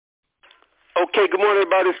Okay, good morning,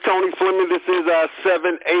 everybody. It's Tony Fleming. This is our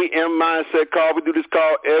 7 a.m. Mindset Call. We do this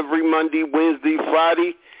call every Monday, Wednesday,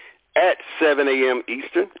 Friday at 7 a.m.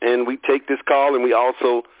 Eastern. And we take this call and we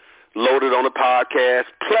also load it on a podcast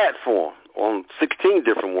platform on 16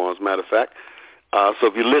 different ones, matter of fact. So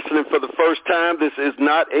if you're listening for the first time, this is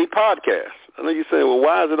not a podcast. I know you're saying, well,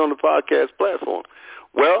 why is it on the podcast platform?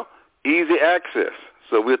 Well, easy access.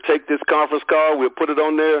 So we'll take this conference call, we'll put it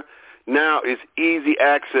on there. Now it's easy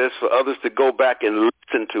access for others to go back and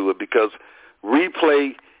listen to it because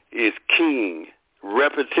replay is king.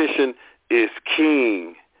 Repetition is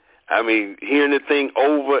king. I mean, hearing the thing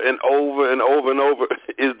over and over and over and over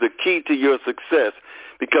is the key to your success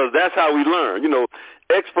because that's how we learn. You know,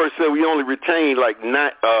 experts say we only retain like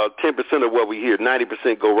 10% of what we hear.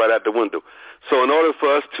 90% go right out the window. So in order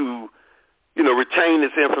for us to retain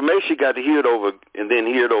this information, you got to hear it over and then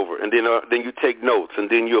hear it over. And then you take notes and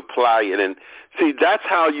then you apply it. And see, that's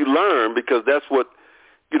how you learn because that's what,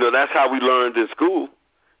 that's how we learned in school.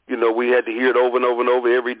 We had to hear it over and over and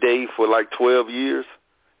over every day for like 12 years,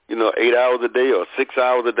 8 hours a day or 6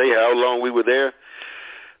 hours a day, how long we were there.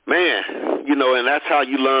 Man, and that's how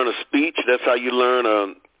you learn a speech. That's how you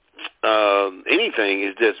learn anything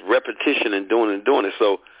is just repetition and doing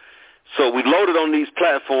it. So we loaded on these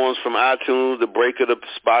platforms from iTunes, to Breaker, to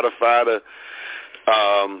Spotify, to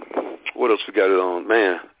what else we got it on?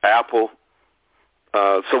 Man, Apple.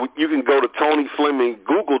 So you can go to Tony Fleming,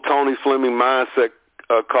 Google Tony Fleming Mindset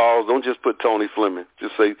Calls. Don't just put Tony Fleming.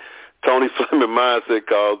 Just say Tony Fleming Mindset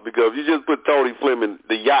Calls because if you just put Tony Fleming,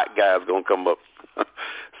 the yacht guy's going to come up.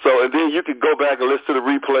 So, and then you can go back and listen to the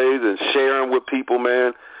replays and share them with people,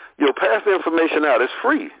 man. Pass the information out. It's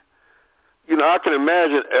free. I can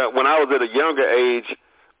imagine when I was at a younger age,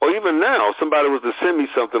 or even now, if somebody was to send me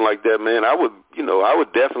something like that, man, I would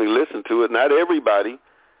definitely listen to it. Not everybody,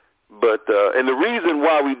 but and the reason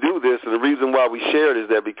why we do this and the reason why we share it is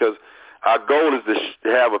that because our goal is to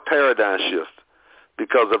have a paradigm shift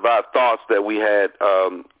because of our thoughts that we had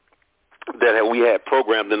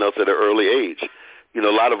programmed in us at an early age. A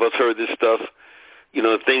lot of us heard this stuff.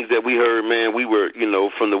 The things that we heard, man, we were,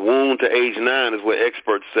 from the womb to age 9 is what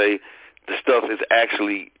experts say. The stuff is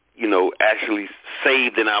actually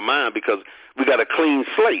saved in our mind because we got a clean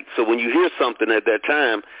slate. So when you hear something at that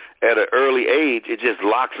time at an early age, it just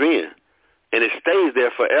locks in and it stays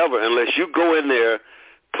there forever unless you go in there,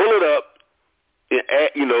 pull it up, and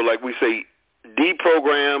add, like we say,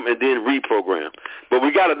 deprogram and then reprogram. But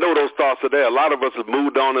we got to know those thoughts are there. A lot of us have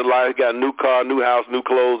moved on in life, got a new car, new house, new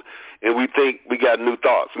clothes, and we think we got new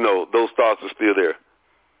thoughts. No, those thoughts are still there.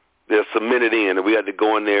 They're cemented in, and we had to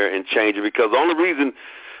go in there and change it because the only reason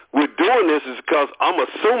we're doing this is because I'm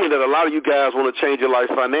assuming that a lot of you guys want to change your life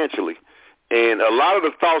financially. And a lot of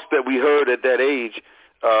the thoughts that we heard at that age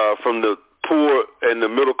from the poor and the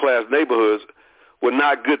middle-class neighborhoods were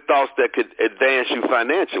not good thoughts that could advance you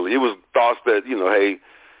financially. It was thoughts that, hey,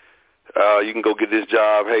 you can go get this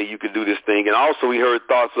job. Hey, you can do this thing. And also we heard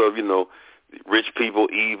thoughts of, rich people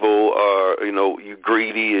evil or, you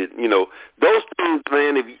greedy. And, those things,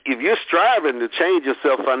 man, if you're striving to change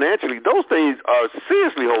yourself financially, those things are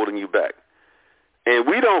seriously holding you back. And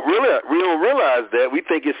we don't realize that. We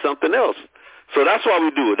think it's something else. So that's why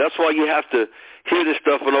we do it. That's why you have to hear this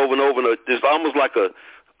stuff and over and over. And it's almost like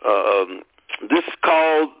this is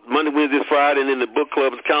called Monday, Wednesday, Friday, and then the book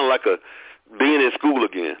club is kind of like being in school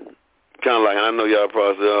again. Kind of like, I know y'all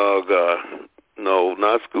probably say, oh, God, no,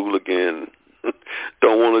 not school again.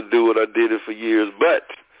 Don't want to do what I did it for years. But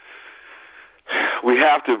we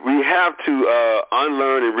have to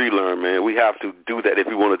unlearn and relearn, man. We have to do that if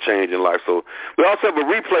we want to change in life. So we also have a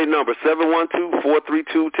replay number,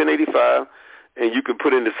 712-432-1085. And you can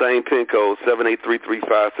put in the same PIN code,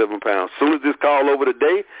 783-357#. As soon as this call over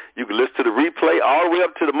today, you can listen to the replay all the way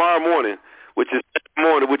up to tomorrow morning, which is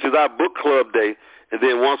our book club day. And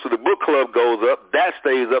then once the book club goes up, that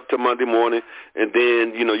stays up to Monday morning. And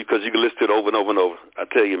then, because you can listen to it over and over and over. I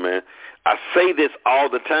tell you, man, I say this all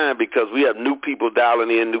the time because we have new people dialing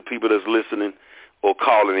in, new people that's listening or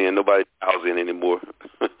calling in. Nobody dials in anymore.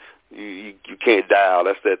 you can't dial.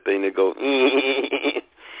 That's that thing that goes,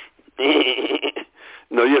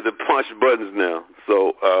 No, you have to punch buttons now.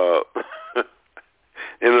 So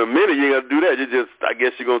in a minute, you ain't got to do that. I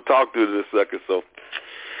guess you're going to talk to it in a second. So,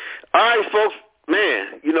 all right, folks.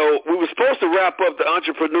 Man, we were supposed to wrap up the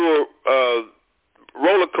entrepreneur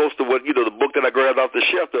roller coaster with, the book that I grabbed off the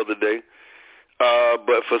shelf the other day.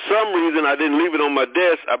 But for some reason, I didn't leave it on my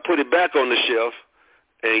desk. I put it back on the shelf.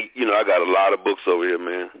 And, I got a lot of books over here,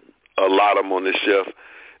 man. A lot of them on this shelf.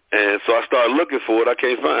 And so I started looking for it. I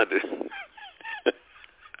can't find it.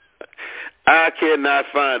 I cannot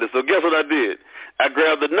find it. So guess what I did? I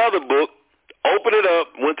grabbed another book Opened it up,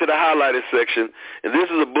 went to the highlighted section, and this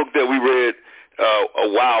is a book that we read a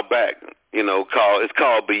while back. It's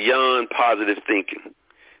called Beyond Positive Thinking.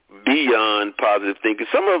 Beyond Positive Thinking.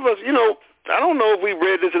 Some of us, I don't know if we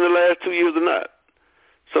read this in the last 2 years or not.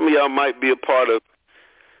 Some of y'all might be a part of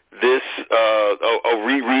this, or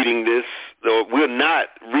rereading this. We're not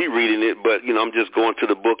rereading it, but, I'm just going to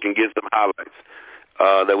the book and get some highlights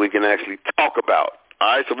that we can actually talk about. All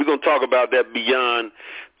right, so we're going to talk about that Beyond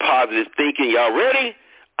Positive Thinking. Y'all ready?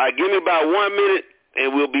 All right, give me about 1 minute,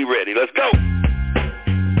 and we'll be ready. Let's go.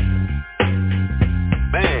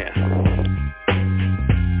 Man,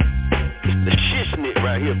 it's the Shishnik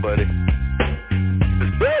right here, buddy.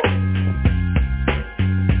 Let's go.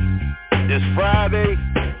 It's Friday.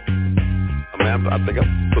 I think I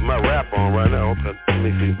put my rap on right now. Okay, let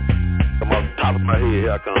me see. Come off the top of my head.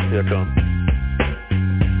 Here I come.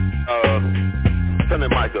 Turn the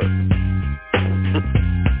mic up.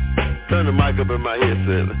 Turn the mic up in my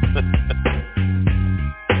headset.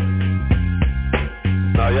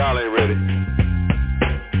 No, y'all ain't ready.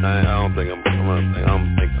 I don't think I'm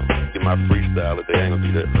gonna get my freestyle today. I ain't gonna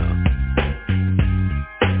do that now.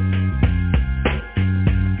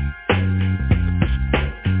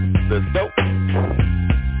 Let's go.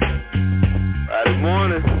 Friday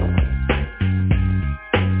morning.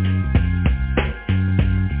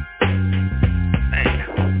 Man.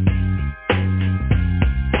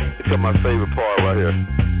 It's my favorite part right here.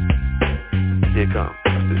 Here it comes.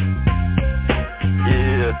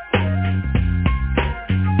 Yeah.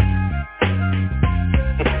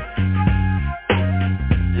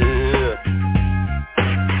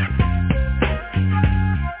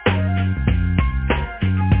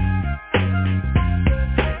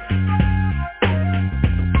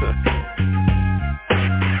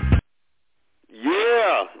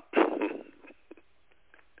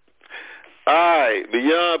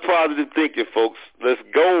 Beyond Positive Thinking, folks. Let's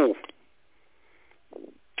go.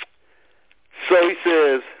 So he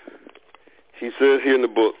says here in the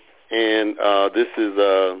book, and this is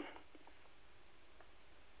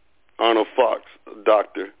Arnold Fox, a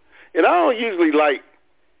doctor. And I don't usually like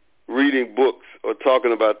reading books or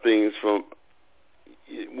talking about things from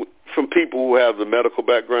people who have the medical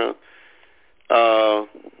background. And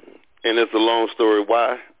it's a long story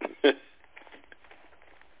why.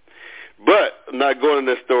 But I'm not going in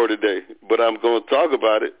that story today, but I'm going to talk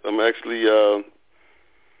about it. I'm actually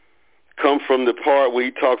come from the part where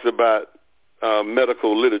he talks about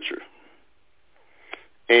medical literature.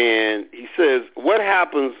 And he says, what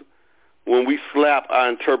happens when we slap our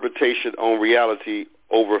interpretation on reality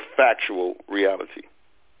over factual reality?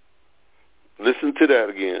 Listen to that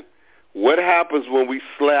again. What happens when we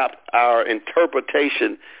slap our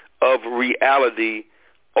interpretation of reality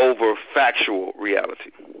over factual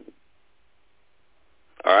reality?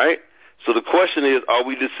 All right? So the question is, are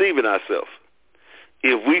we deceiving ourselves?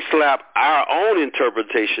 If we slap our own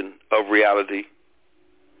interpretation of reality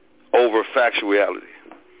over factual reality.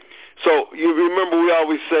 So you remember we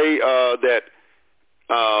always say that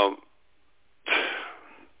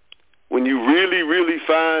when you really, really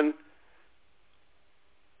find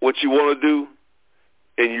what you want to do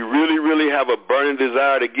and you really, really have a burning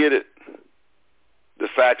desire to get it, the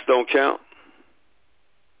facts don't count.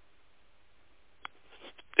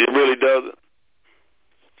 It really doesn't.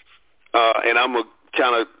 And I'm going to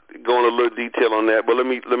kind of go into a little detail on that, but let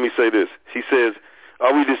me say this. He says,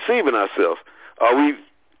 are we deceiving ourselves? Are we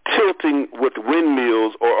tilting with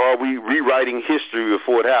windmills, or are we rewriting history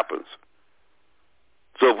before it happens?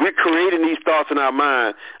 So if we're creating these thoughts in our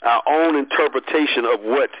mind, our own interpretation of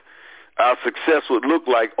what our success would look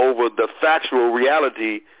like over the factual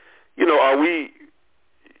reality, are we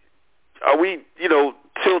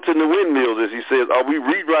tilting the windmills, as he says? Are we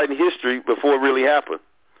rewriting history before it really happened?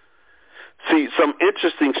 See, some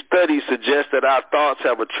interesting studies suggest that our thoughts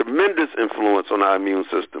have a tremendous influence on our immune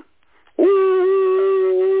system. Ooh-wee!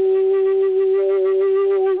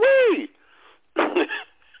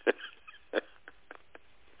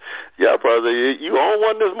 Yeah, probably say, you on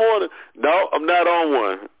one this morning? No, I'm not on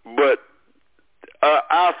one. But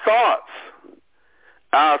our thoughts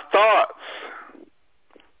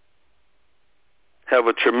have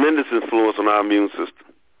a tremendous influence on our immune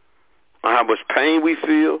system, on how much pain we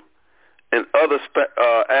feel, and other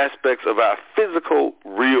aspects of our physical,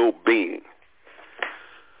 real being.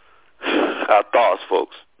 Our thoughts,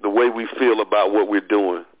 folks, the way we feel about what we're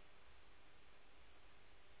doing,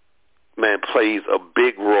 man, plays a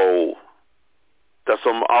big role. That's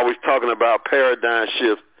what I'm always talking about, paradigm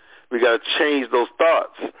shift. We got to change those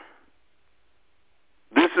thoughts.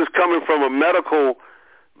 This is coming from a medical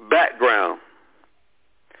background.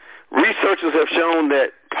 Researchers have shown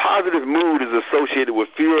that Positive mood is associated with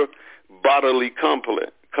fewer bodily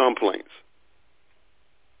complaints.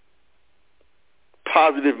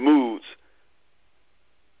 Positive moods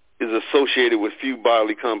is associated with few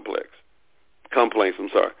bodily complaints.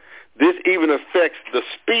 This even affects the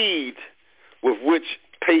speed with which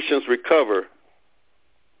patients recover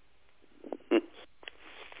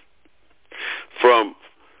from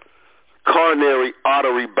coronary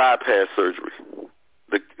artery bypass surgery,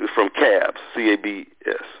 from CABS,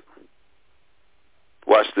 C-A-B-S.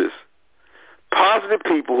 Watch this. Positive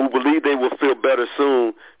people who believe they will feel better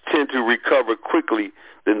soon tend to recover quickly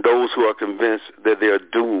than those who are convinced that they are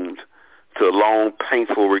doomed to a long,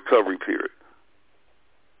 painful recovery period.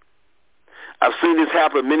 I've seen this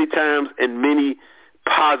happen many times in many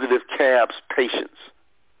positive CABS patients,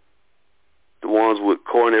 the ones with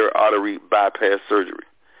coronary artery bypass surgery.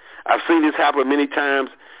 I've seen this happen many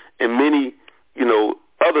times in many,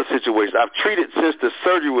 other situations. I've treated since the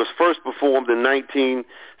surgery was first performed in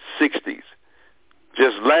 1960s.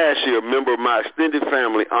 Just last year, a member of my extended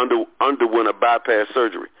family underwent a bypass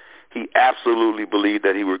surgery. He absolutely believed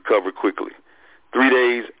that he would recover quickly. 3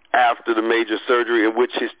 days after the major surgery, in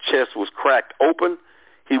which his chest was cracked open,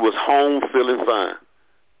 he was home feeling fine.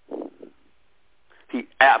 He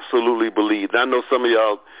absolutely believed. I know some of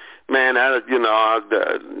y'all, man, I don't know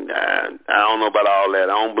about all that.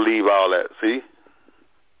 I don't believe all that. See?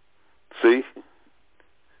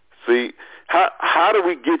 How do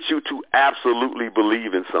we get you to absolutely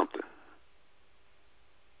believe in something?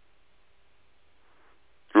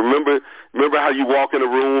 Remember how you walk in a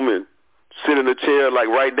room and sit in a chair, like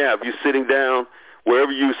right now, if you're sitting down,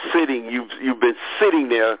 wherever you're sitting, you've been sitting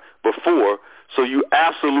there before, so you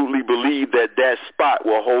absolutely believe that spot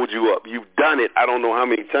will hold you up. You've done it I don't know how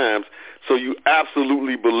many times, so you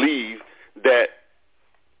absolutely believe that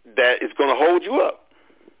it's going to hold you up.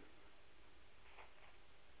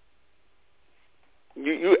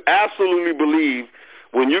 You absolutely believe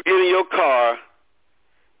when you get in your car,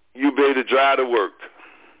 you'll be able to drive to work.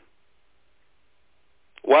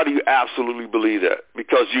 Why do you absolutely believe that?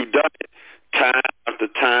 Because you've done it time after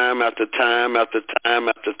time after time after time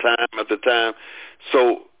after time after time.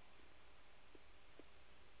 So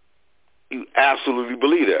you absolutely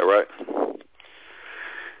believe that, right?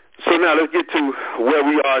 So now let's get to where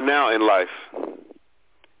we are now in life.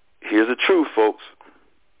 Here's the truth, folks.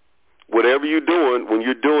 Whatever you're doing, when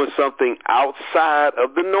you're doing something outside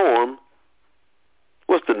of the norm,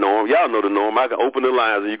 what's the norm? Y'all know the norm. I can open the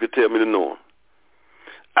lines and you can tell me the norm.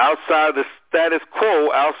 Outside the status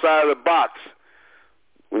quo, outside of the box,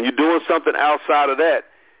 when you're doing something outside of that,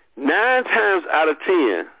 9 times out of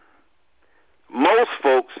 10, most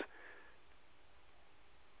folks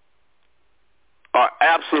are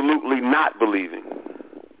absolutely not believing.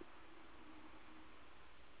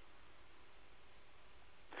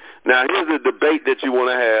 Now, here's the debate that you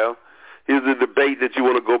want to have. Here's the debate that you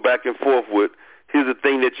want to go back and forth with. Here's the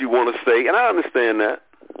thing that you want to say, and I understand that.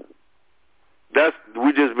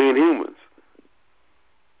 We're just being humans.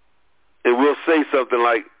 And we'll say something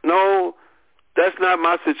like, no, that's not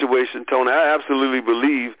my situation, Tony. I absolutely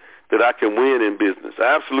believe that I can win in business.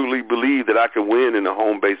 I absolutely believe that I can win in a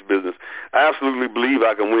home-based business. I absolutely believe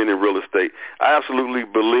I can win in real estate. I absolutely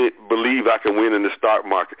believe I can win in the stock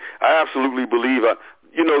market. I absolutely believe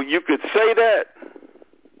you could say that,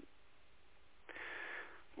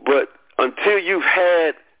 but until you've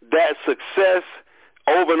had that success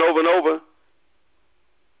over and over and over,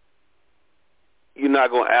 you're not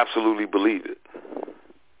going to absolutely believe it.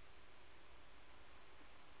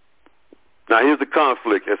 Now, here's the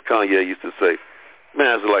conflict, as Kanye used to say.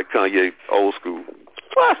 Man, it's like Kanye, old school.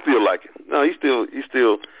 Well, I still like it. No, he still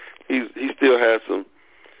has some,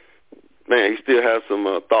 man, he still has some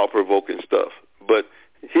thought-provoking stuff. But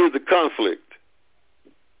here's the conflict.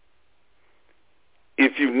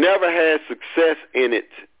 If you've never had success in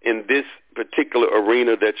this particular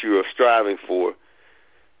arena that you are striving for,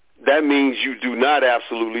 that means you do not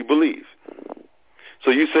absolutely believe.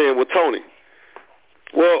 So you're saying, well, Tony,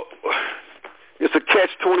 it's a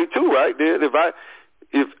catch-22, right? Then if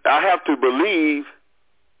I have to believe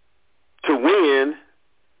to win,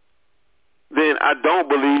 then I don't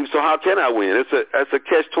believe. So how can I win? It's a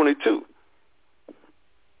catch-22.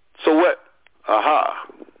 So what? Aha!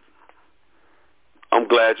 I'm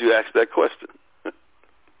glad you asked that question. So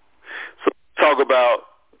talk about.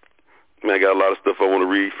 Man, I got a lot of stuff I want to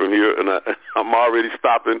read from here, and I'm already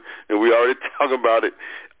stopping, and we already talking about it.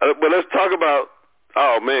 But let's talk about,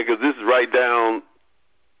 because this is right down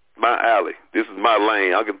my alley. This is my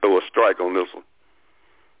lane. I can throw a strike on this one.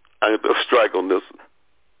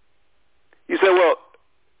 You say, well,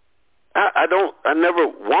 I never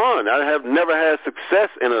won. I have never had success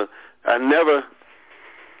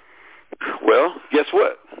well, guess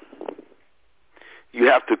what? You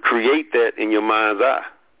have to create that in your mind's eye.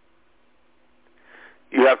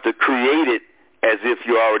 You have to create it as if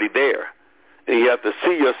you're already there. And you have to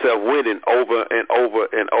see yourself winning over and over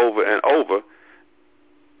and over and over.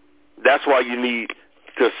 That's why you need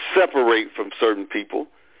to separate from certain people,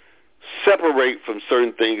 separate from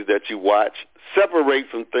certain things that you watch, separate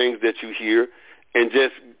from things that you hear, and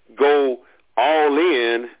just go all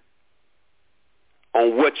in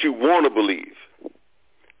on what you want to believe.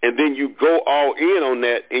 And then you go all in on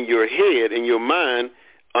that in your head, in your mind,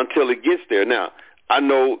 until it gets there. Now, I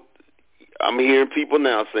know I'm hearing people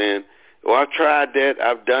now saying, "Oh, I've tried that.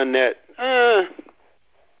 I've done that."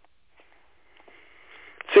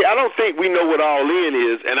 See, I don't think we know what all in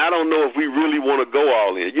is, and I don't know if we really want to go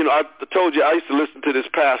all in. You know, I told you I used to listen to this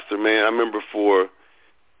pastor, man. I remember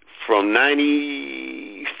from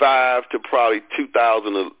 95 to probably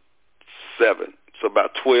 2007, so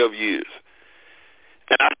about 12 years.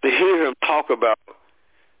 And I used to hear him talk about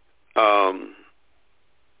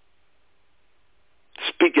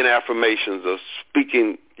speaking affirmations or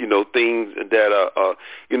speaking, things that are,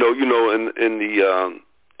 in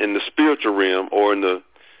the spiritual realm or in the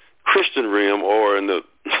Christian realm or in the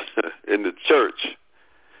in the church.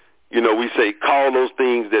 We say, call those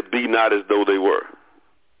things that be not as though they were.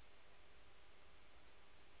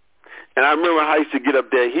 And I remember how I used to get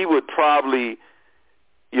up there. He would probably,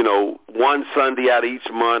 one Sunday out of each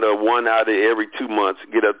month or one out of every 2 months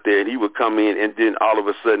get up there, and he would come in, and then all of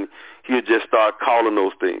a sudden he would just start calling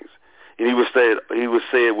those things. And he would say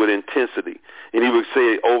it with intensity, and he would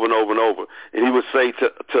say it over and over and over. And he would say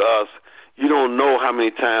to us, "You don't know how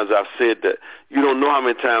many times I've said that. You don't know how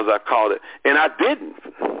many times I called it." And I didn't.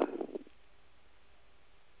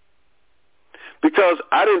 Because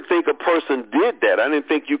I didn't think a person did that. I didn't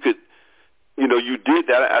think you could, you did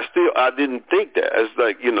that. I didn't think that. It's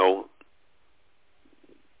like,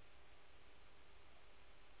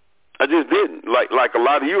 I just didn't. Like a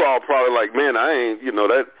lot of you all probably like, man, I ain't,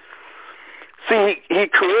 that. See, he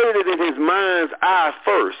created it in his mind's eye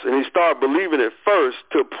first, and he started believing it first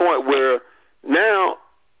to a point where now,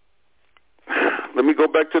 let me go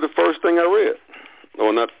back to the first thing I read.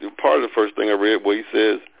 Or not part of the first thing I read, where he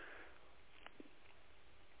says,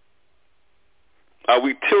 are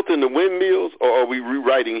we tilting the windmills, or are we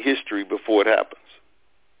rewriting history before it happens?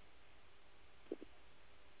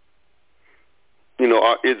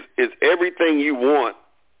 Is everything you want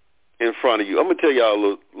in front of you? I'm going to tell y'all a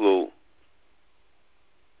little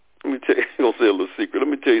let me tell you, I'm going to say a little secret. Let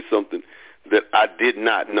me tell you something that I did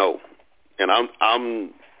not know. And I'm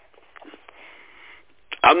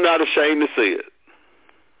not ashamed to say it.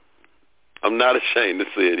 I'm not ashamed to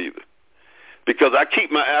say it either. Because I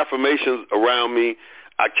keep my affirmations around me.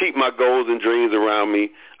 I keep my goals and dreams around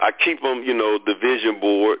me. I keep them, the vision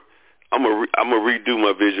board. I'm gonna redo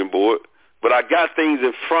my vision board. But I got things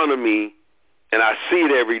in front of me, and I see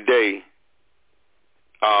it every day.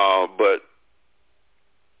 But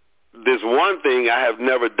there's one thing I have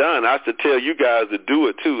never done. I have to tell you guys to do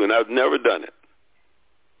it too, and I've never done it.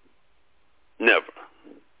 Never.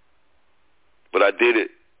 But I did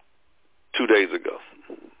it 2 days ago.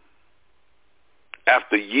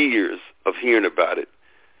 After years of hearing about it,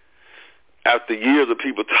 after years of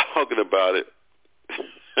people talking about it,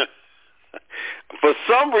 for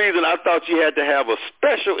some reason I thought you had to have a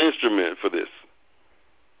special instrument for this.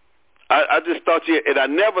 I just thought and I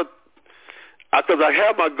never, because I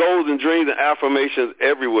have my goals and dreams and affirmations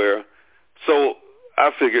everywhere, so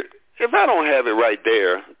I figured if I don't have it right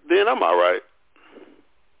there, then I'm all right.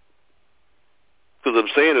 Because I'm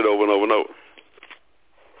saying it over and over and over.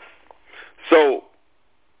 So,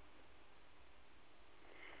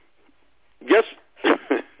 guess,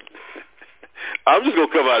 I'm just going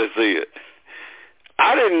to come out and say it.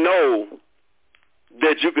 I didn't know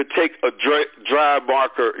that you could take a dry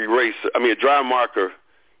marker eraser, a dry marker,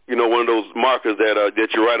 one of those markers that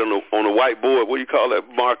you write on a whiteboard. What do you call that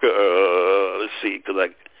marker? Let's see, because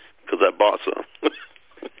I bought some.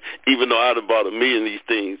 Even though I'd have bought a million of these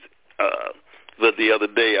things, but the other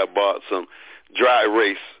day I bought some dry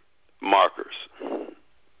erase markers.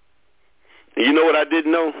 And you know what I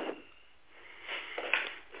didn't know?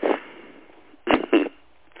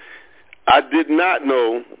 I did not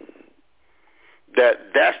know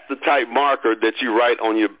that that's the type marker that you write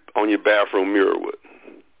on your bathroom mirror with.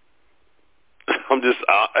 I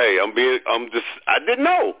didn't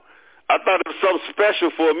know. I thought it was something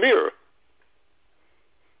special for a mirror.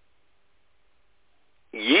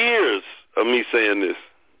 Years of me saying this.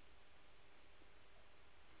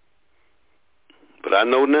 But I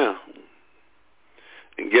know now.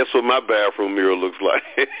 And guess what my bathroom mirror looks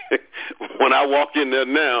like? When I walk in there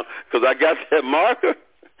now, because I got that marker,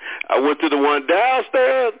 I went to the one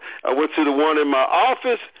downstairs, I went to the one in my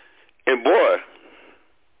office, and boy,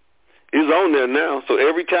 it's on there now. So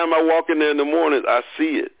every time I walk in there in the morning, I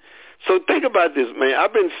see it. So think about this, man.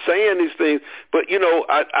 I've been saying these things, but,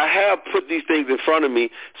 I have put these things in front of me,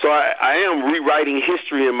 so I am rewriting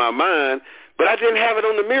history in my mind, but I didn't have it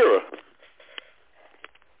on the mirror.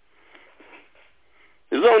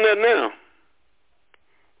 It's on there now.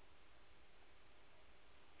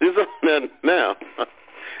 It's on there now.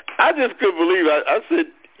 I just couldn't believe it. I said,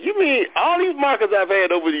 you mean all these markers I've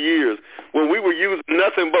had over the years, when we were using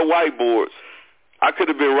nothing but whiteboards, I could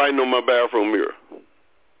have been writing on my bathroom mirror.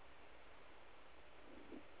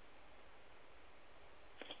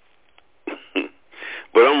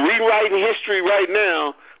 But I'm rewriting history right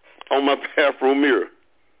now on my bathroom mirror.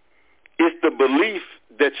 It's the belief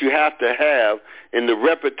that you have to have and the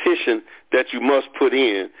repetition that you must put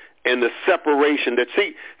in and the separation that,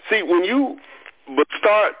 see, when you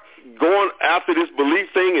start going after this belief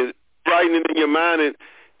thing and writing it in your mind, and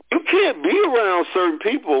you can't be around certain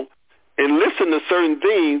people and listen to certain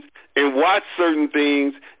things and watch certain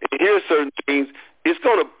things and hear certain things. It's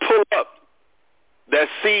going to pull up that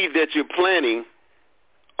seed that you're planting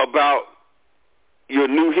about your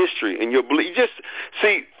new history and your belief. Just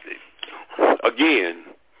see, again,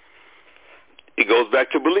 it goes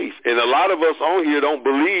back to belief. And a lot of us on here don't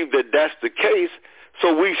believe that that's the case,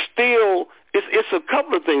 so we still, it's a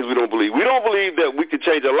couple of things we don't believe. We don't believe that we could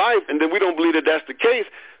change our life, and then we don't believe that that's the case,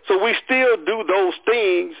 so we still do those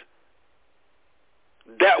things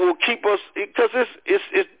that will keep us, because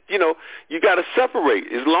it's you got to separate.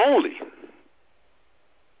 It's lonely.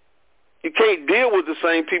 You can't deal with the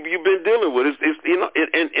same people you've been dealing with.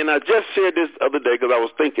 And I just said this the other day because I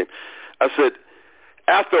was thinking. I said,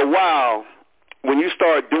 after a while, when you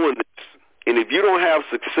start doing this, and if you don't have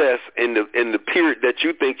success in the period that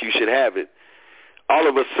you think you should have it, all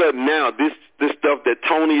of a sudden now this stuff that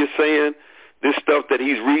Tony is saying, this stuff that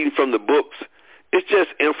he's reading from the books, it's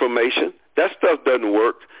just information. That stuff doesn't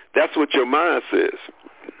work. That's what your mind says.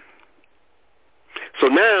 So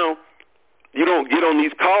now you don't get on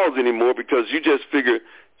these calls anymore because you just figure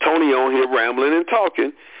Tony on here rambling and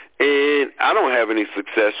talking, and I don't have any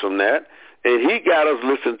success from that. And he got us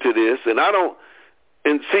listening to this, and I don't.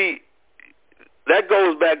 And see, that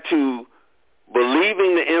goes back to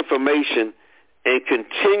believing the information and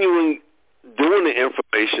continuing doing the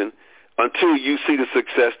information until you see the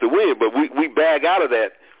success to win. But we bag out of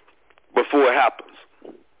that before it happens.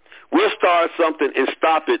 We'll start something and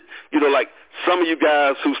stop it. Like some of you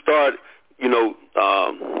guys who start,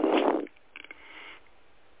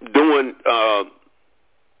 doing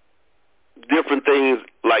different things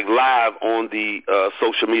like live on the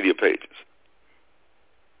social media pages.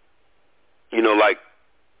 Like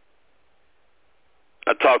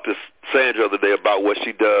I talked to Sandra the other day about what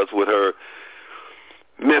she does with her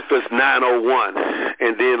Memphis 901,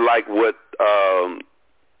 and then like what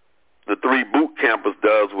the 3 boot campers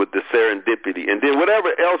does with the serendipity, and then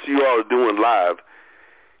whatever else you all are doing live.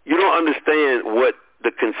 You don't understand what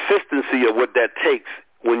the consistency of what that takes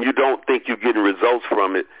when you don't think you're getting results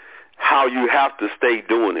from it, how you have to stay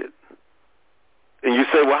doing it. And you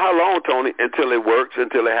say, well, how long, Tony? Until it works,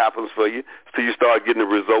 until it happens for you, till you start getting the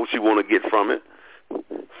results you want to get from it.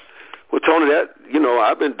 Well, Tony,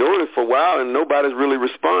 I've been doing it for a while and nobody's really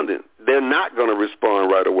responding. They're not going to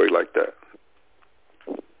respond right away like that.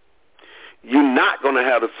 You're not going to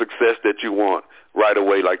have the success that you want right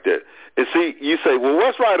away like that. And see, you say, well,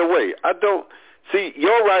 what's right away? I don't see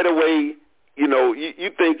your right away.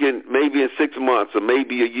 You thinking maybe in 6 months or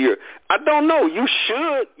maybe a year. I don't know. You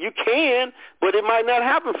should, you can, but it might not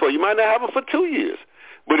happen for you. It might not happen for 2 years.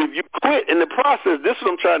 But if you quit in the process, this is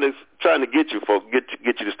what I'm trying to get you, folks, get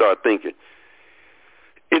you to start thinking.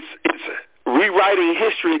 It's rewriting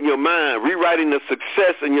history in your mind, rewriting the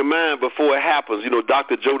success in your mind before it happens.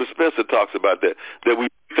 Dr. Joe Dispenza talks about that we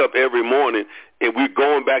wake up every morning and we're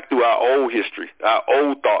going back through our old history, our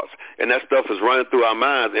old thoughts, and that stuff is running through our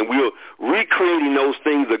minds, and we're recreating those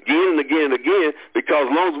things again and again and again, because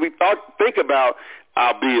as long as we think about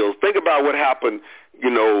our bills, think about what happened,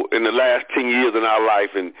 in the last 10 years in our life,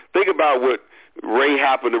 and think about what Ray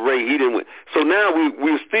happened to Ray. He didn't win. So now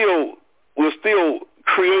we're still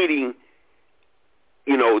creating,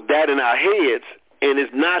 that in our heads, and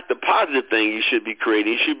it's not the positive thing you should be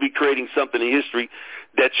creating. You should be creating something in history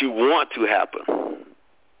that you want to happen.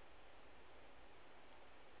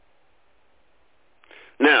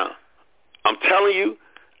 Now, I'm telling you,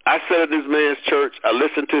 I sat at this man's church, I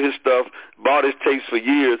listened to his stuff, bought his tapes for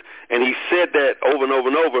years, and he said that over and over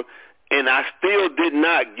and over. and I still did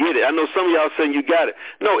not get it. I know some of y'all saying you got it.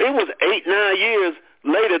 No, it was 8-9 years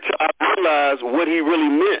later till I realized what he really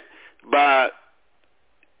meant by,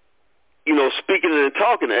 you know, speaking and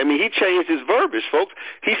talking. I mean, he changed his verbiage, folks.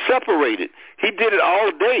 He separated. He did it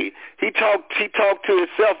all day. He talked to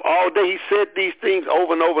himself all day. He said these things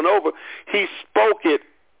over and over and over. He spoke it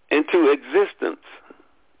into existence,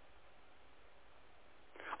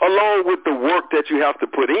 along with the work that you have to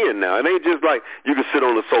put in now. It ain't just like you can sit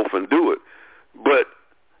on the sofa and do it. But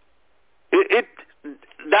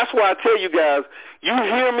that's why I tell you guys, you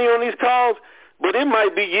hear me on these calls, but it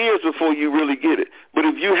might be years before you really get it. But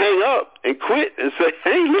if you hang up and quit and say, I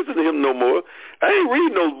ain't listening to him no more, I ain't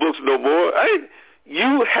reading those books no more,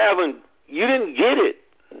 you didn't get it.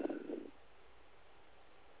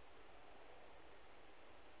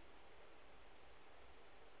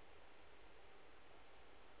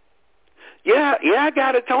 Yeah, I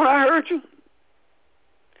got it, Tony. I heard you.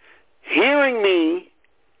 Hearing me,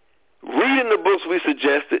 reading the books we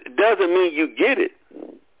suggested, doesn't mean you get it.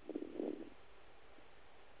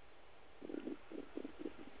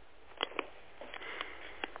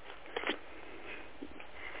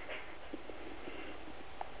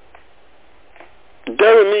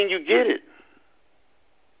 Doesn't mean you get it.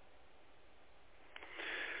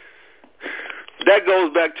 That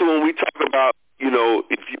goes back to when we talk about, you know,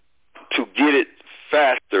 if you to get it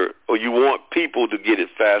faster, or you want people to get it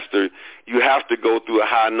faster, you have to go through a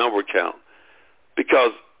high number count.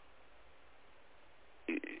 Because,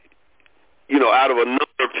 you know, out of a number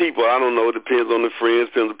of people, I don't know, it depends on the friends,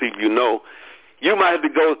 depends on the people you know, you might have to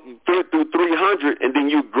go through 300, and then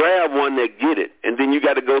you grab one that get it, and then you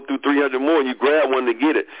got to go through 300 more, and you grab one to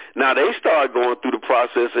get it. Now, they start going through the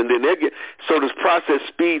process, and then so this process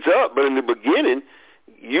speeds up, but in the beginning,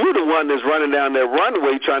 you're the one that's running down that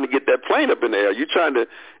runway trying to get that plane up in the air. You're trying to,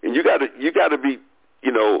 and you got to be,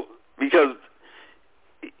 you know, because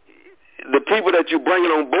the people that you're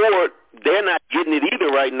bringing on board, they're not getting it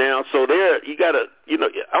either right now. So you got to, you know,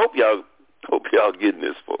 I hope y'all getting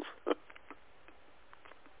this, folks.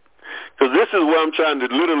 Because this is where I'm trying to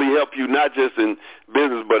literally help you, not just in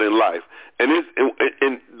business but in life. And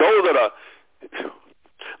those that are,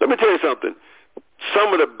 let me tell you something.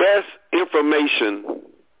 Some of the best information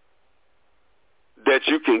that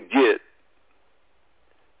you can get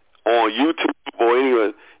on YouTube or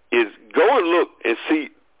anywhere is go and look and see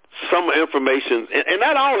some information, and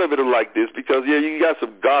not all of it are like this, because yeah, you got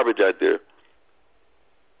some garbage out there.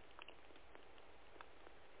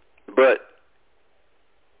 But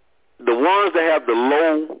the ones that have the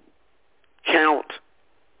low count,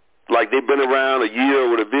 like they've been around a year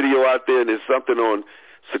with a video out there and there's something on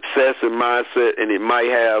success and mindset, and it might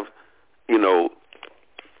have, you know,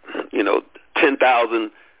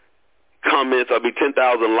 10,000 comments,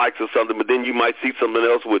 10,000 likes or something, but then you might see something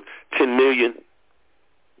else with 10 million.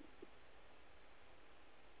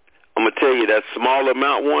 I'm going to tell you that small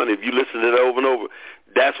amount one, if you listen to it over and over,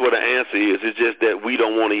 that's what the answer is. It's just that we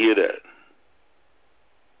don't want to hear that.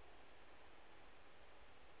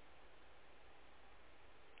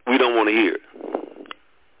 We don't want to hear it.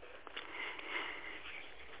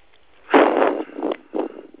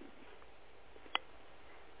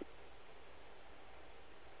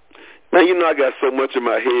 Now, you know, I got so much in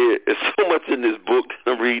my head. There's so much in this book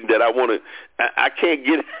I'm reading that I can't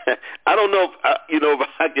get it. I don't know if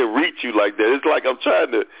I can reach you like that. It's like I'm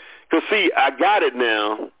trying to, because see, I got it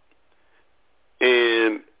now,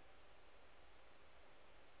 and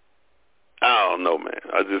I don't know, man.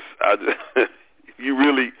 I just you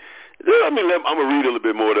really, I'm going to read a little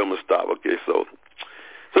bit more, then I'm going to stop. Okay, so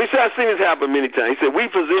he said, I've seen this happen many times. He said, we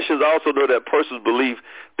physicians also know that a person's belief,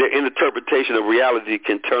 their interpretation of reality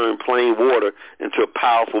can turn plain water into a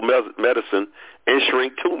powerful medicine and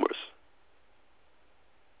shrink tumors.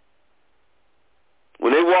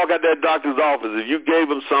 When they walk out that doctor's office, if you gave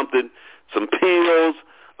them something, some pills,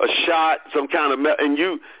 a shot, some kind of, and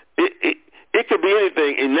it could be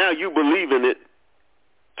anything, and now you believe in it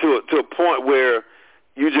to a point where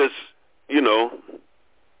you just,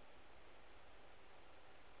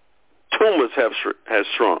 tumors has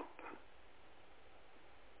shrunk.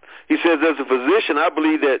 He says, as a physician, I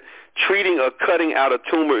believe that treating or cutting out a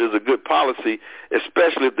tumor is a good policy,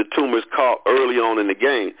 especially if the tumor is caught early on in the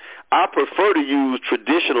game. I prefer to use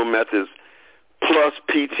traditional methods plus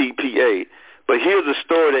PTPA, but here's a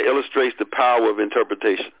story that illustrates the power of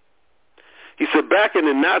interpretation. He said, back in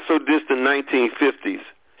the not-so-distant 1950s,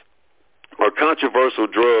 a controversial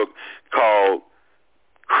drug called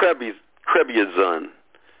Krebizon, Krebiozin,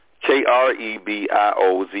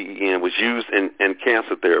 was used in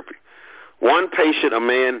cancer therapy. One patient, a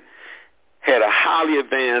man, had a highly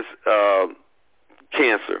advanced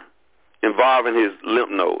cancer, involving his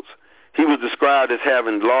lymph nodes. He was described as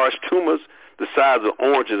having large tumors the size of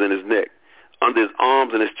oranges in his neck, under his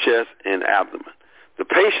arms and his chest and abdomen. The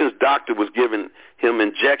patient's doctor was giving him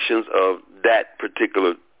injections of that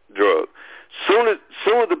particular drug. Soon as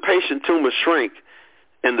the patient tumor shrank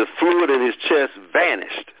and the fluid in his chest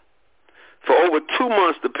vanished. For over 2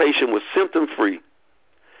 months, the patient was symptom-free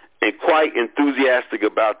and quite enthusiastic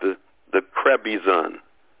about the Krebizon.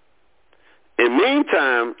 In the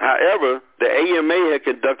meantime, however, the AMA had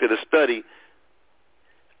conducted a study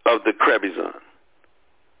of the Krebizon.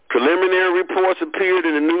 Preliminary reports appeared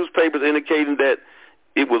in the newspapers indicating that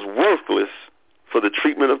it was worthless for the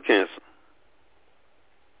treatment of cancer.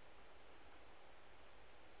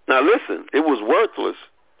 Now listen, it was worthless,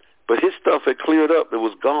 but his stuff had cleared up. It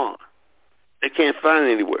was gone. They can't find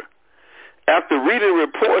it anywhere. After reading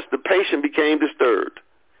reports, the patient became disturbed.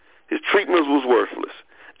 His treatment was worthless.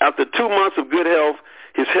 After 2 months of good health,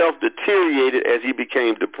 his health deteriorated as he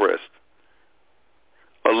became depressed.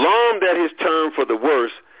 Alarmed at his turn for the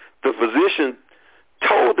worse, the physician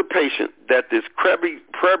told the patient that this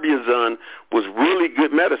Krebizon was really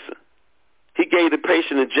good medicine. He gave the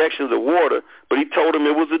patient injections of water, but he told him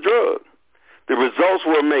it was a drug. The results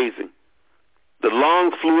were amazing. The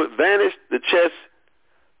lung fluid vanished, the chest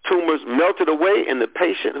tumors melted away, and the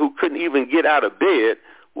patient, who couldn't even get out of bed,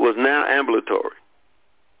 was now ambulatory.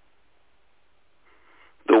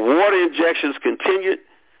 The water injections continued,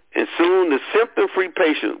 and soon the symptom-free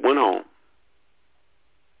patient went home.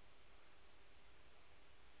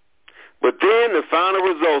 But then the final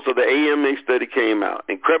results of the AMA study came out,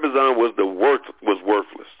 and Krebizon was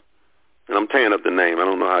worthless. And I'm tearing up the name. I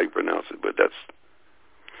don't know how you pronounce it, but that's...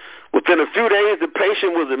 Within a few days, the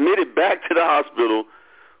patient was admitted back to the hospital,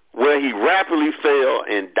 where he rapidly fell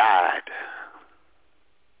and died.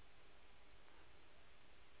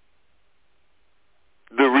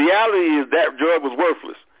 The reality is that drug was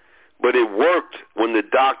worthless, but it worked when the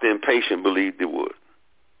doctor and patient believed it would.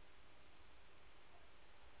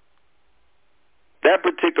 That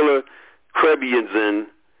particular Krebizon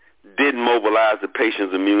didn't mobilize the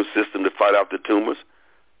patient's immune system to fight off the tumors.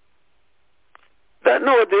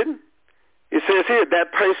 No, it didn't. It says here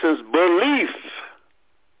that person's belief,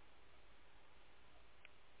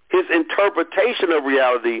 his interpretation of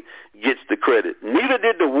reality gets the credit. Neither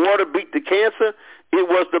did the water beat the cancer. It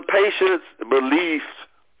was the patient's belief.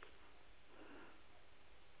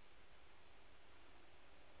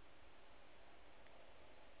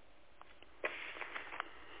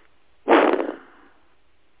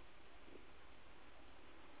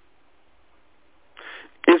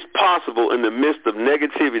 It's possible in the midst of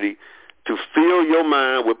negativity to fill your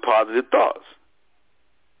mind with positive thoughts.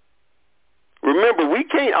 Remember, we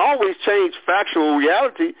can't always change factual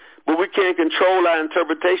reality, but we can control our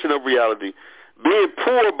interpretation of reality. Being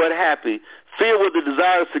poor but happy, filled with the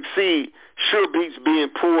desire to succeed, sure beats being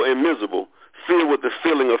poor and miserable, filled with the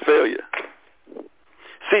feeling of failure.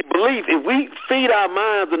 See, belief, if we feed our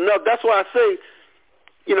minds enough, that's why I say,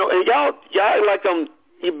 and y'all like I'm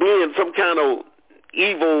being some kind of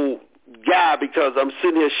evil guy because I'm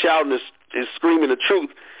sitting here shouting and screaming the truth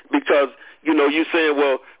because, you're saying,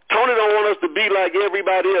 well, Tony don't want us to be like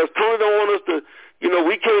everybody else. Tony don't want us to,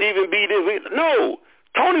 we can't even be this. No,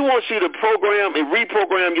 Tony wants you to program and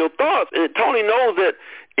reprogram your thoughts. And Tony knows that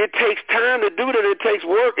it takes time to do that. It takes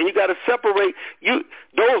work, and you got to separate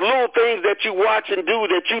those little things that you watch and do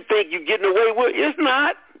that you think you're getting away with. It's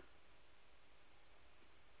not.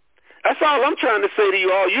 That's all I'm trying to say to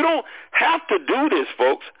you all. You don't have to do this,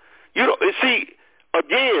 folks. See,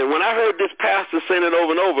 again, when I heard this pastor saying it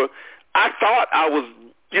over and over, I thought I was,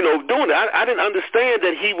 doing it. I didn't understand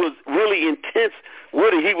that he was really intense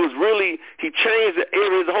with it. He changed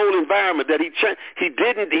his whole environment, that he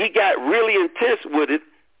got really intense with it.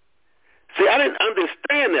 See, I didn't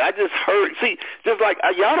understand it. I just heard, just like,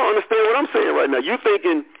 y'all don't understand what I'm saying right now. You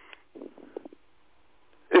thinking,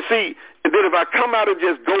 and see, and then if I come out and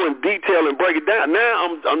just go in detail and break it down,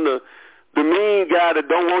 now I'm the mean guy that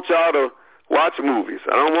don't want y'all to watch movies.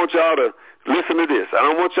 I don't want y'all to listen to this. I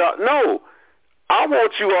don't want y'all. No, I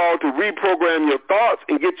want you all to reprogram your thoughts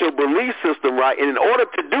and get your belief system right. And in order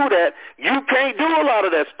to do that, you can't do a lot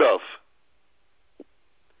of that stuff.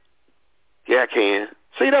 Yeah, I can.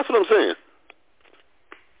 See, that's what I'm saying.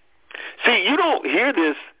 See, you don't hear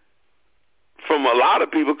this from a lot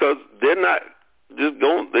of people because they're not going to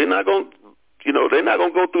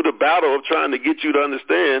go through the battle of trying to get you to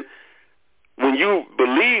understand when you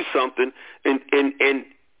believe something and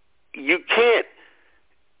you can't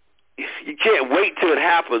wait till it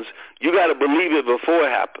happens. You got to believe it before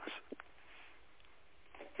it happens.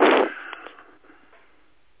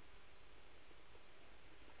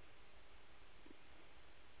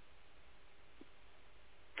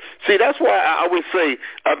 See, that's why I would say,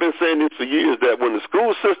 I've been saying this for years, that when the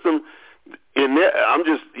school system, in there, I'm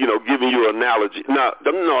just, giving you an analogy. No,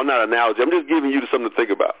 not analogy. I'm just giving you something to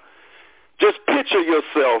think about. Just picture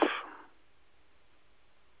yourself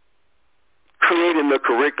creating the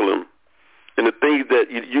curriculum and the things that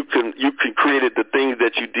you can create the things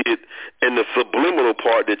that you did, and the subliminal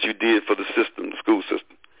part that you did for the system, the school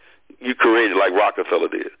system. You created like Rockefeller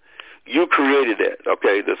did. You created that,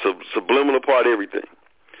 okay? The subliminal part, everything.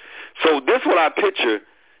 So this what I picture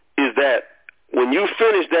is that when you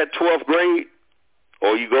finish that 12th grade,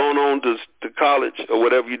 or you going on to college or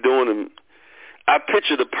whatever you're doing, and I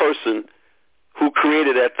picture the person who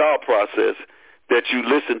created that thought process that you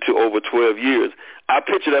listened to over 12 years. I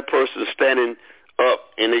picture that person standing up,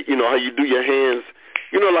 and they, how you do your hands,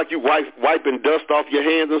 like you wiping dust off your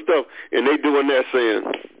hands and stuff, and they doing that saying,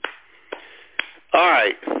 all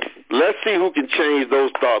right, let's see who can change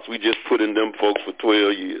those thoughts we just put in them folks for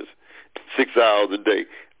 12 years, 6 hours a day.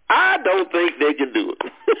 I don't think they can do it,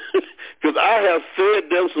 because I have fed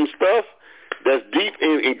them some stuff that's deep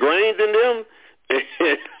ingrained in them.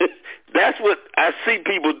 That's what I see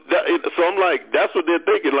people. So I'm like, that's what they're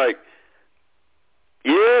thinking. Like,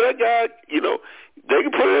 yeah, that guy, they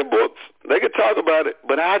can put it in books, they can talk about it,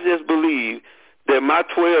 but I just believe that my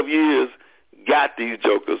 12 years got these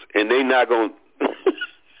jokers, and they not going to.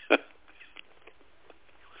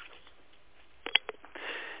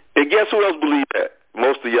 And guess who else believe that?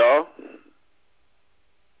 Most of y'all.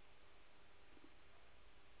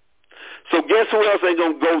 So guess who else ain't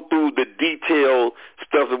going to go through the detailed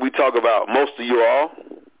stuff that we talk about? Most of you all.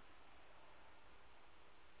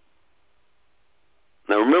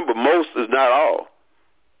 Now remember, most is not all.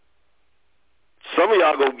 Some of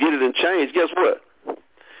y'all going to get it and change. Guess what?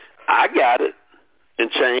 I got it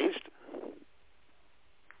and changed.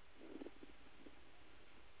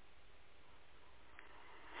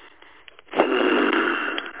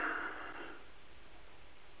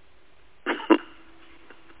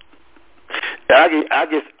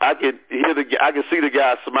 I can see the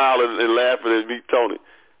guy smiling and laughing at me, Tony.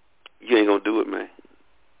 You ain't gonna do it, man.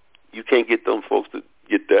 You can't get them folks to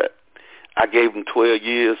get that. I gave them 12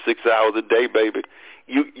 years, 6 hours a day, baby.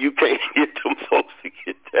 You can't get them folks to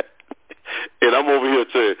get that. And I'm over here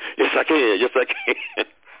saying, yes, I can. Yes, I can.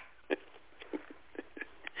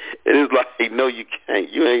 And it's like, no, you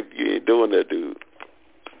can't. You ain't doing that, dude.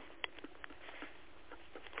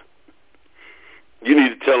 You need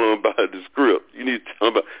to tell them about the script. You need to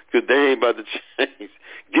tell them about, because they ain't about to change.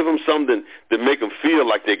 Give them something that make them feel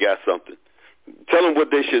like they got something. Tell them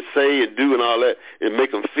what they should say and do and all that, and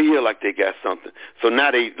make them feel like they got something. So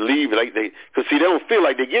now they leave like because see, they don't feel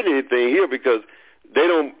like they get anything here because they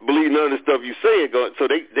don't believe none of the stuff you say. So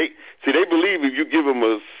they believe if you give them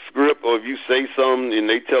a script or if you say something and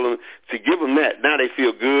they tell them to give them that. Now they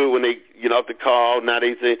feel good when they get off the call. Now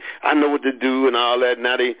they say, I know what to do and all that.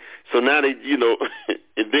 Now they, and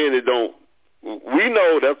then they don't. We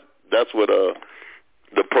know that's what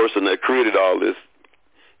the person that created all this,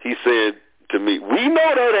 he said to me, we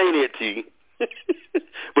know that ain't it, T.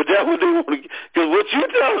 But that's what they want to, because what you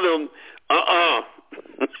tell them,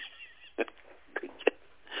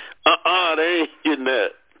 they ain't getting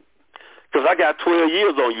that. Because I got 12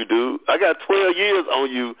 years on you, dude. I got 12 years on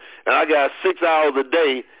you, and I got 6 hours a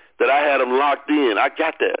day that I had them locked in. I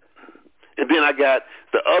got that. And then I got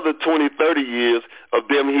the other 20, 30 years of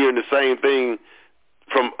them hearing the same thing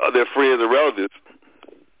from their friends and relatives.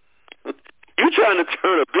 You trying to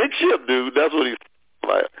turn a big ship, dude. That's what he's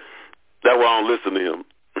like. That's why I don't listen to him.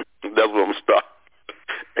 That's what I'm going to stop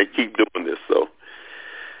and keep doing this. So,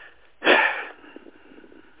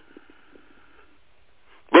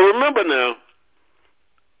 but remember now,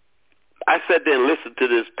 I sat there and listened to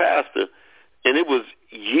this pastor, and it was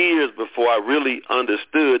years before I really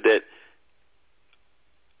understood that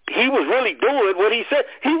he was really doing what he said.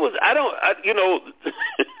 He was,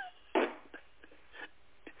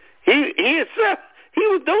 he himself, he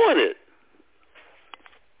was doing it.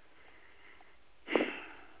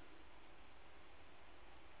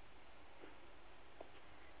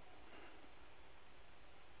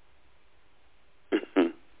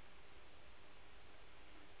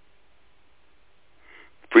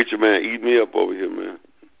 Preacher man, eat me up over here, man.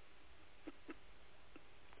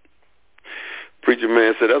 Preacher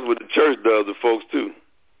man said that's what the church does to folks too.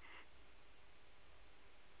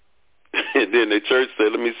 And then the church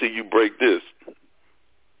said, let me see you break this.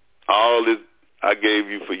 All this I gave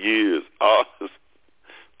you for years. All this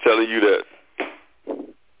telling you that.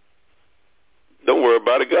 Don't worry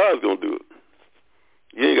about it. God's going to do it.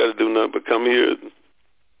 You ain't got to do nothing but come here and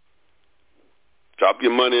drop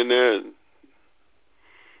your money in there. And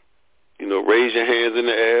raise your hands in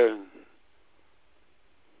the air.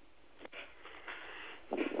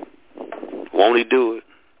 Won't he do it?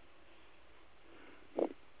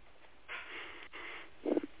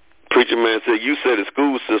 Preacher man said, you said the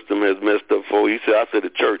school system has messed up for you. He said, I said the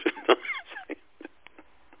church.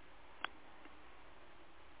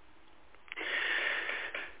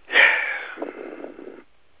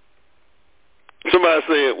 Somebody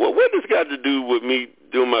saying, well, what does this got to do with me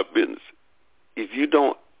doing my business? If you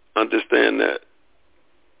don't understand that,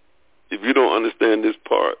 if you don't understand this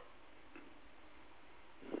part,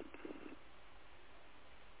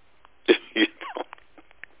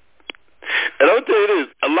 and I'll tell you this,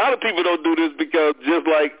 a lot of people don't do this because just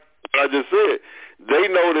like I just said, they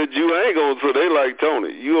know that you ain't going to, so they like,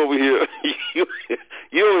 Tony, you over here, you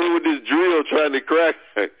over here with this drill trying to crack.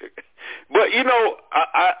 But,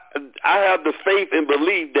 I have the faith and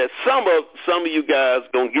belief that some of you guys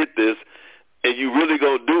going to get this, and you really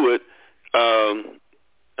going to do it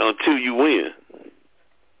until you win.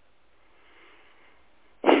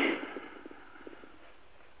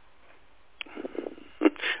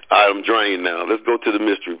 I'm drained now. Let's go to the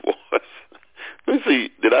mystery voice. Let me see.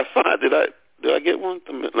 Did I get one?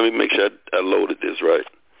 Let me make sure I loaded this right.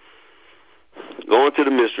 Going to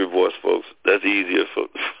the mystery voice, folks. That's easier for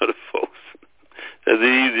the folks. That's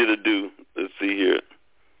easier to do. Let's see here.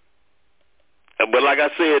 But like I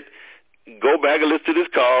said, go back and listen to this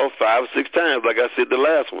call 5 or 6 times, like I said the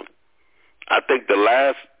last one. I think the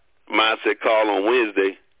last mindset call on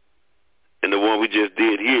Wednesday and the one we just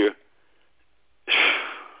did here,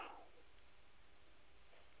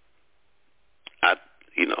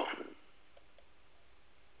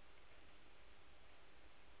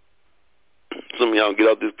 some of y'all get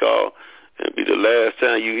off this call and be the last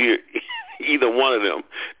time you hear either one of them.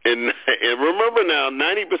 And remember now,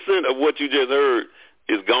 90% of what you just heard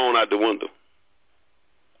is gone out the window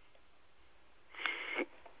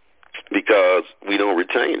because we don't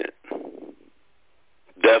retain it.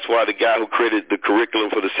 That's why the guy who created the curriculum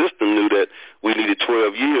for the system knew that we needed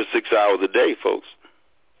 12 years, 6 hours a day, folks.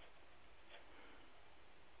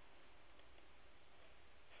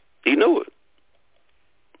 He knew it.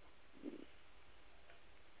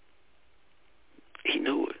 He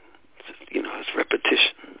knew it. It's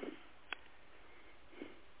repetition.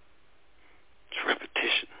 It's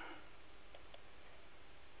repetition.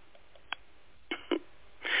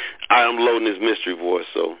 I'm loading this mystery voice,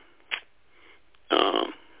 so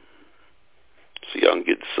y'all can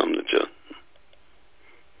get something that you,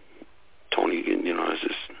 Tony, it's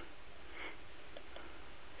just.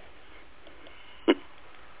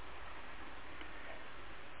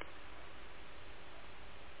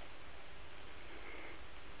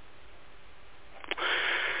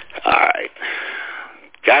 All right.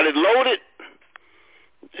 Got it loaded,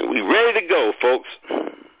 and we ready to go, folks.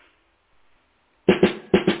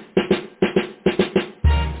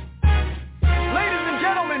 Ladies and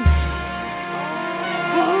gentlemen.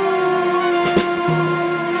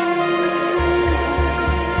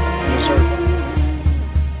 Yes, sir.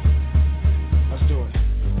 Let's do it.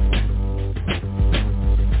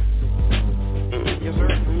 Yes, sir.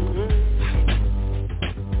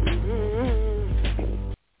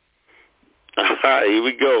 All right, here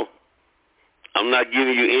we go. I'm not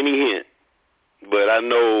giving you any hint, but I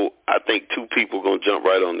think 2 people are going to jump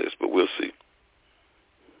right on this, but we'll see.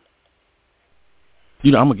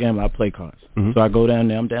 I'm a gambler. I play cards. Mm-hmm. So I go down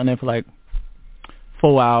there. I'm down there for like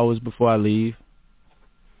 4 hours before I leave.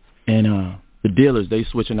 And the dealers, they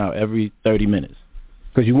switching out every 30 minutes.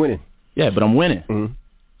 Because you're winning. Yeah, but I'm winning. Mm-hmm.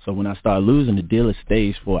 So when I start losing, the dealer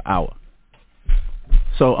stays for an hour.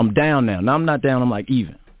 So I'm down now. Now I'm not down. I'm like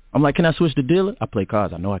even. I'm like, can I switch the dealer? I play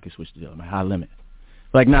cards. I know I can switch the dealer. I'm at high limit.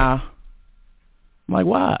 Like, nah. I'm like,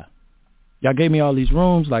 why? Y'all gave me all these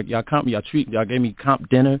rooms. Like, y'all gave me comp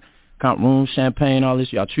dinner, comp rooms, champagne, all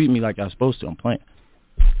this. Y'all treat me like y'all supposed to. I'm playing.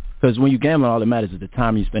 Because when you gamble, all that matters is the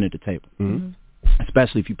time you spend at the table. Mm-hmm.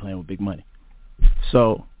 Especially if you're playing with big money.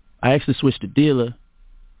 So I actually switched the dealer,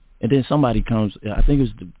 and then somebody comes. I think it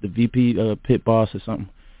was the VP pit boss or something.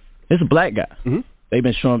 It's a black guy. Mm-hmm. They've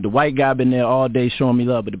been showing, the white guy been there all day showing me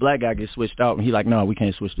love, but the black guy gets switched out, and he like, no, we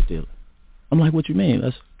can't switch the dealer. I'm like, what you mean?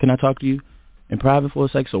 Can I talk to you in private for a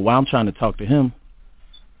sec? So while I'm trying to talk to him,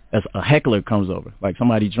 as a heckler comes over, like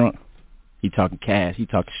somebody drunk, he talking cash, he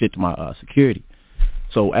talking shit to my security.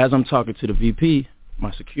 So as I'm talking to the VP,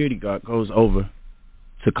 my security guard goes over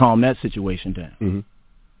to calm that situation down.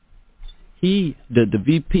 Mm-hmm. The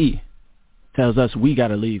VP tells us we got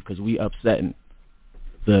to leave because we upsetting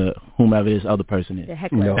the whomever this other person is. The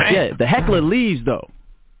heckler. No. Yeah, the heckler leaves though,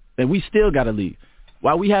 and we still got to leave.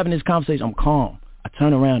 While we having this conversation, I'm calm. I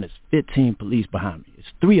turn around, it's 15 police behind me. It's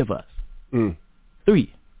 3 of us.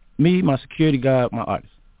 3. Me, my security guard, my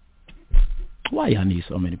artist. Why y'all need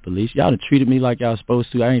so many police? Y'all done treated me like y'all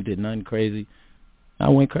supposed to. I ain't did nothing crazy. I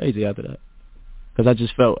went crazy after that. Because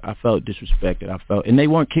I felt disrespected. And they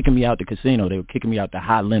weren't kicking me out the casino. They were kicking me out the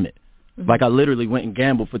high limit. Like I literally went and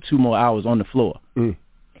gambled for 2 more hours on the floor. One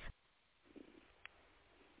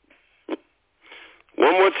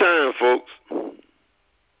more time, folks.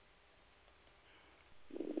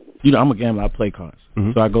 You know, I'm a gambler. I play cards.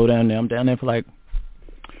 So I go down there. I'm down there for like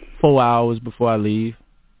 4 hours before I leave.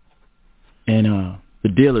 And the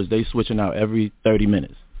dealers, they switching out every 30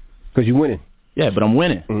 minutes. Because you're winning. Yeah, but I'm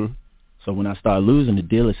winning. So when I start losing, the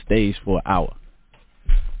dealer stays for an hour.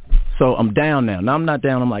 So I'm down now. Now I'm not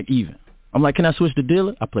down. I'm like even. I'm like, can I switch the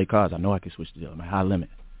dealer? I play cards. I know I can switch the dealer. I'm at high limit.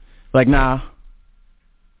 Like, nah.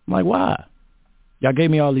 I'm like, why? Y'all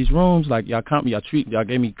gave me all these rooms. Like, y'all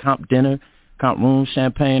gave me comp dinner, comp rooms,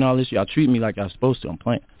 champagne, all this. Y'all treat me like y'all supposed to. I'm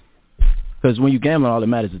playing. Because when you gamble, all that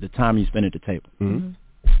matters is the time you spend at the table.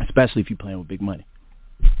 Especially if you're playing with big money.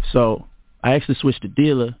 So I actually switched the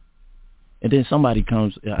dealer. And then somebody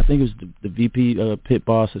comes, I think it was the VP pit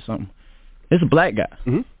boss or something. It's a black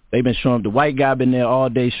guy. They've been showing, the white guy been there all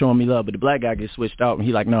day showing me love, but the black guy gets switched out, and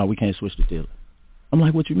he like, no, we can't switch the dealer. I'm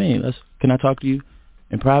like, what you mean? Can I talk to you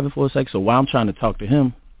in private for a sec? So while I'm trying to talk to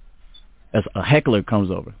him, as a heckler comes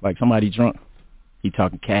over, like somebody drunk. He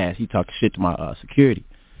talking cash. He talking shit to my security.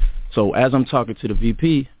 So as I'm talking to the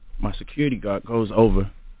VP, my security guard goes over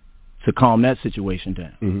to calm that situation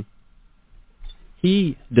down.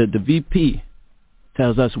 The VP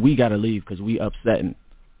tells us we got to leave because we upsetting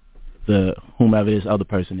the whomever this other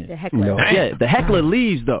person is. The heckler. Yeah, the heckler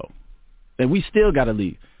leaves though. And we still got to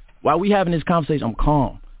leave. While we having this conversation, I'm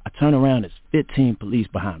calm. I turn around, it's 15 police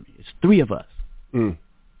behind me. It's 3 of us.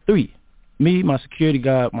 3. Me, my security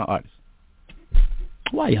guard, my artist.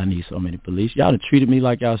 Why y'all need so many police? Y'all done treated me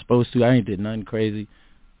like y'all supposed to. I ain't did nothing crazy.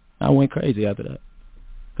 I went crazy after that.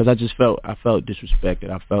 Because I felt disrespected.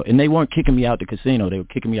 And they weren't kicking me out the casino. They were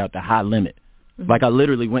kicking me out the high limit. Like I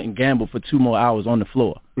literally went and gambled for 2 more hours on the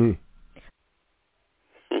floor. Boy,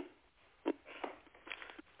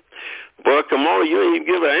 come on, you ain't even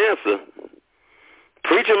give an answer.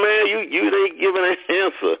 Preacher man, you ain't giving an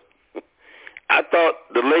answer. I thought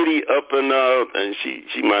the lady up in, and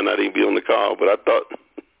she might not even be on the call, but I thought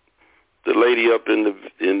the lady up in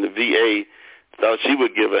the VA thought she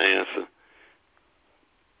would give an answer.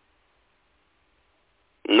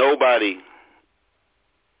 Nobody.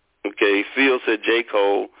 Okay, Phil said J.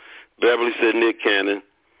 Cole. Beverly said Nick Cannon.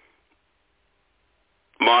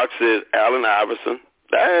 Mark said Allen Iverson.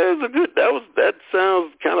 That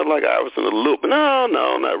sounds kind of like Iverson a little, but no,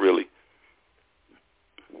 not really.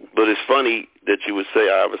 But it's funny that you would say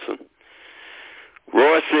Iverson.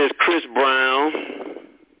 Roy says Chris Brown.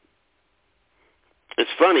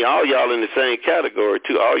 It's funny, all y'all in the same category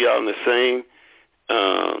too. All y'all in the same,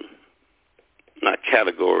 not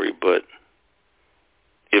category, but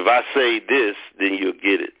if I say this, then you'll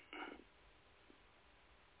get it.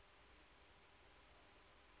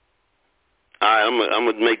 All right, I'm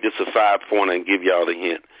gonna make this a 5-pointer and give y'all the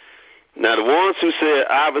hint. Now, the ones who said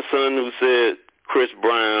Iverson, who said Chris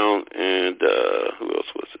Brown, and who else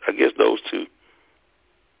was it? I guess those 2.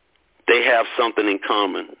 They have something in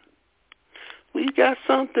common. We got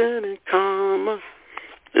something in common.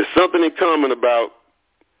 There's something in common about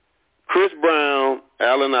Chris Brown,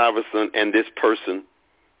 Allen Iverson, and this person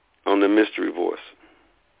on the Mystery Voice.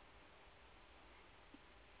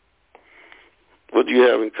 What do you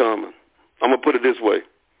have in common? I'm going to put it this way.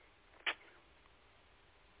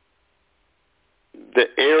 The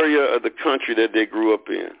area of the country that they grew up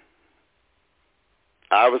in.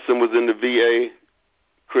 Iverson was in the VA.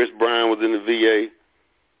 Chris Brown was in the VA.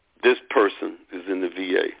 This person is in the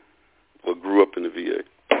VA or grew up in the VA.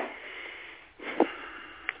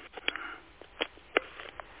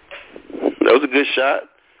 That was a good shot.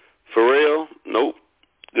 Pharrell? Nope.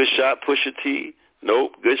 Good shot. Pusha T?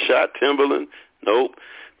 Nope. Good shot. Timberland? Nope.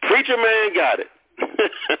 Preacher Man got it.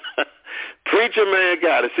 Preacher Man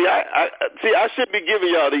got it. See, I should be giving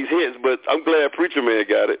y'all these hints, but I'm glad Preacher Man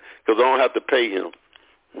got it because I don't have to pay him.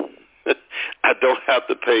 I don't have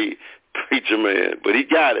to pay Preacher Man, but he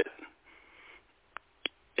got it.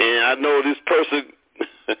 And I know this person.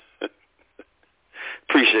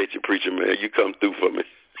 Appreciate you, Preacher Man. You come through for me.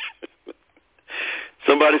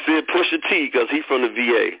 Somebody said Pusha T because he's from the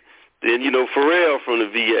VA. Then, Pharrell from the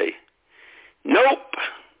VA. Nope.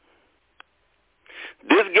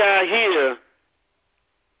 This guy here,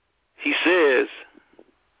 he says,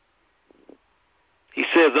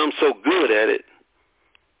 I'm so good at it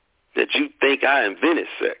that you think I invented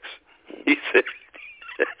sex. He said,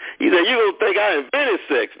 He said, you don't think I invented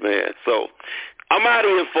sex, man. So I'm out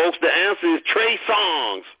of here, folks. The answer is Trey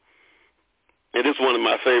Songz. And this is one of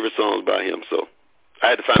my favorite songs by him, so I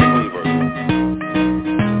had to find a clean version.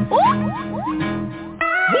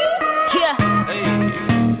 Yeah.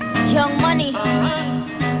 Young Money.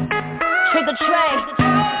 Trigger Trey.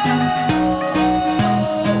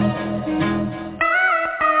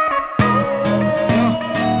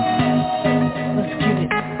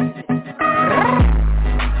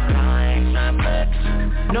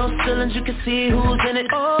 No ceilings, you can see who's in it.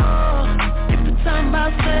 Oh, if you're talking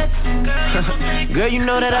about sex, girl, you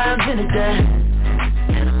know that I invented that.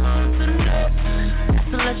 And I'm on to the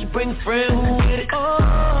next. So let you bring a friend who with it. Oh,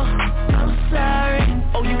 I'm sorry.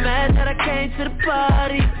 Oh, you mad that I came to the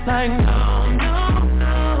party? Like, no.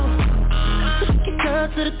 Took your girl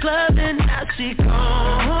to the club and now she gone.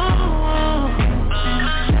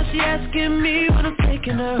 Now she asking me when I'm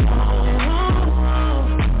taking her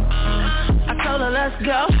home. I told her let's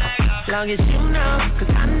go, long as you know, cause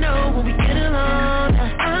I know when we get along,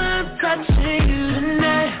 I'm touching you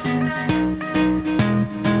tonight.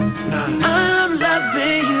 I'm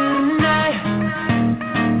loving you tonight.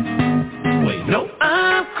 Wait, no,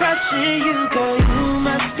 I'm crushing you, girl. You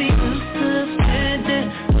must be used to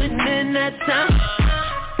spending, putting in that time,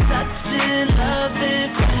 touching, loving,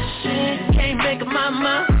 crushing. Can't make up my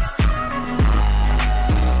mind.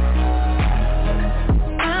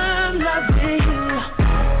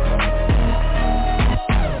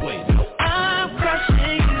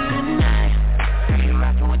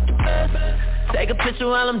 Take a picture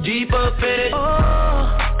while I'm deep up in it.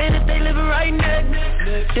 Oh, and if they living right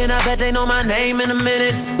next, then I bet they know my name in a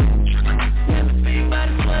minute.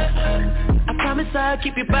 I promise I'll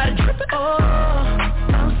keep your body dripping. Oh,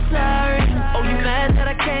 I'm sorry. Oh, you mad that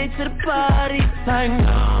I came to the party? Like, no.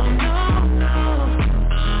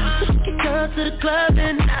 Took your girl to the club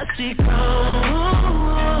and now she gone.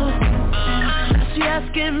 Now she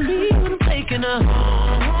asking me when I'm taking her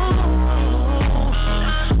home.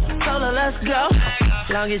 Told her let's go,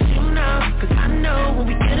 long as you know, cause I know when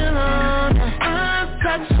we get along, I'm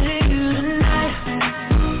touching you tonight.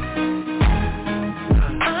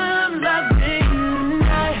 I'm loving you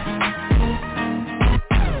tonight.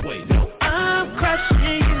 Wait, no, I'm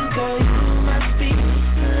crushing you, girl. You must be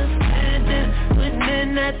suspended, putting in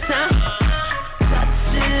that time,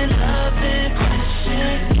 touching, loving,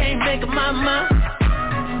 crushing. Can't make up my mind.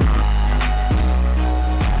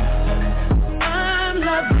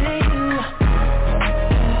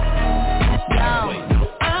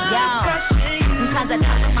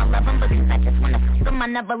 I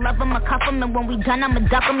never love him, I cuff him, and when we done, I'ma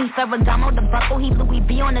duck him. He Ferragamo, the buckle, he Louis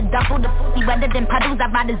V on the duffel. The pussy wetter than puddles, I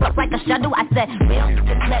ride his butt like a shuttle. I said, real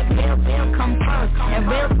niggas let real come first, and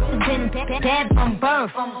real been dead from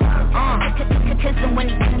birth. Kiss him when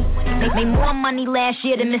he made more money last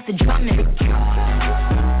year than Mr. Drummond.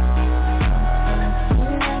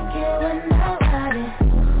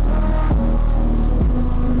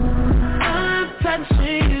 I'm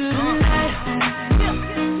touching you tonight.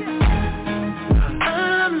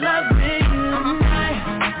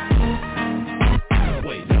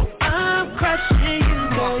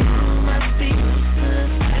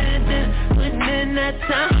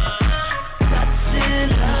 Time, touching,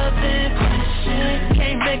 loving, crushing,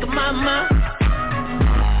 can't make up my mind.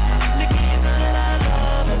 Nigga, you know that I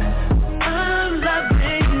love it. I'm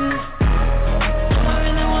loving you. I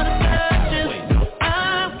really wanna touch you.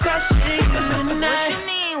 I'm crushing you tonight. What you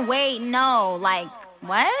mean, wait, no, like,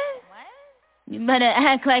 what? You better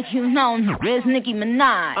act like you know, it's Nicki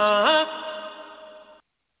Minaj.